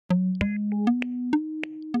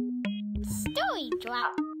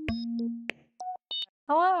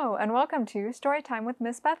Hello, and welcome to Storytime with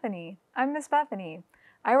Miss Bethany. I'm Miss Bethany.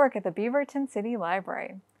 I work at the Beaverton City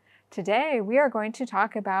Library. Today, we are going to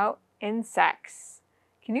talk about insects.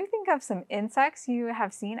 Can you think of some insects you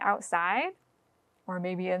have seen outside? Or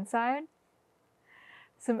maybe inside?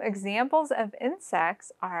 Some examples of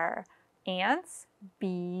insects are ants,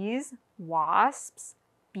 bees, wasps,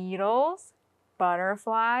 beetles,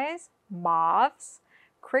 butterflies, moths,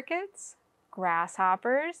 crickets,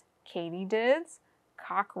 grasshoppers, katydids,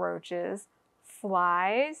 cockroaches,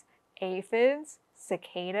 flies, aphids,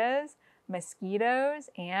 cicadas, mosquitoes,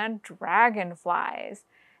 and dragonflies.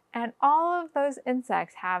 And all of those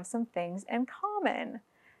insects have some things in common.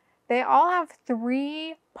 They all have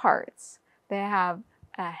three parts. They have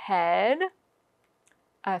a head,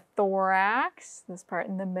 a thorax, this part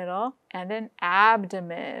in the middle, and an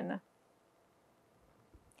abdomen.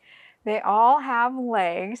 They all have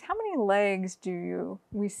legs. How many legs do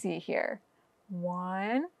we see here?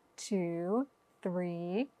 1, 2,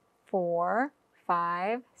 3, 4,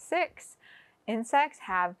 5, 6. Insects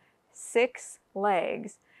have 6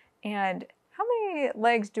 legs. And how many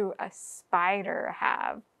legs do a spider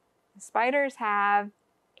have? Spiders have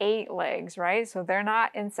 8 legs, right? So they're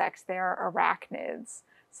not insects, they're arachnids.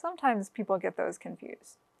 Sometimes people get those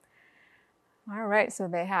confused. All right, so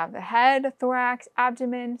they have the head, thorax,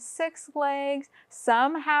 abdomen, 6 legs.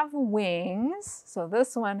 Some have wings, so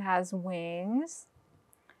this one has wings.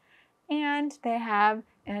 And they have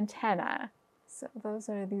antennae. So those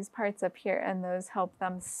are these parts up here, and those help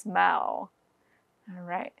them smell. All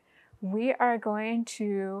right, we are going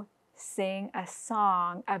to sing a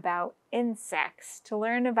song about insects, to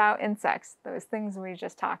learn about insects, those things we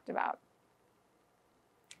just talked about.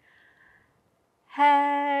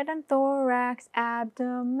 Head and thorax,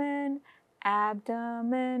 abdomen,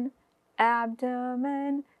 abdomen,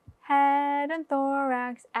 abdomen, head and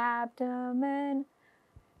thorax, abdomen.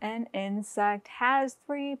 An insect has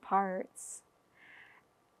 3 parts.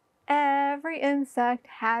 Every insect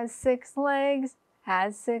has 6 legs,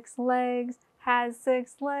 has 6 legs, has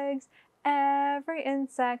 6 legs. Every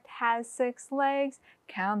insect has 6 legs.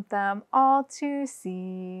 Count them all to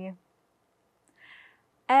see.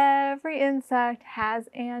 Every insect has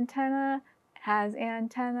antennae, has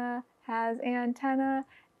antennae, has antennae.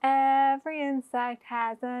 Every insect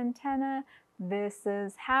has antennae. This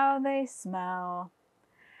is how they smell.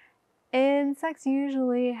 Insects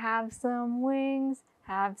usually have some wings,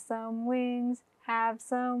 have some wings, have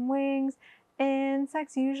some wings.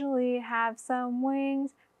 Insects usually have some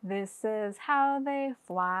wings. This is how they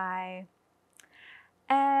fly.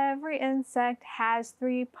 Every insect has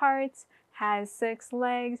 3 parts, has 6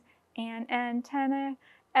 legs and antennae.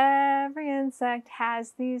 Every insect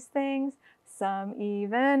has these things. Some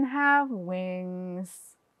even have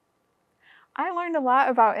wings. I learned a lot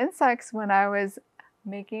about insects when I was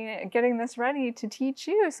getting this ready to teach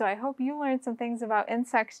you, so I hope you learned some things about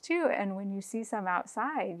insects too, and when you see some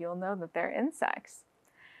outside, you'll know that they're insects.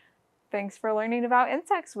 Thanks for learning about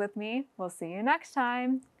insects with me. We'll see you next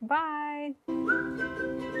time. Bye!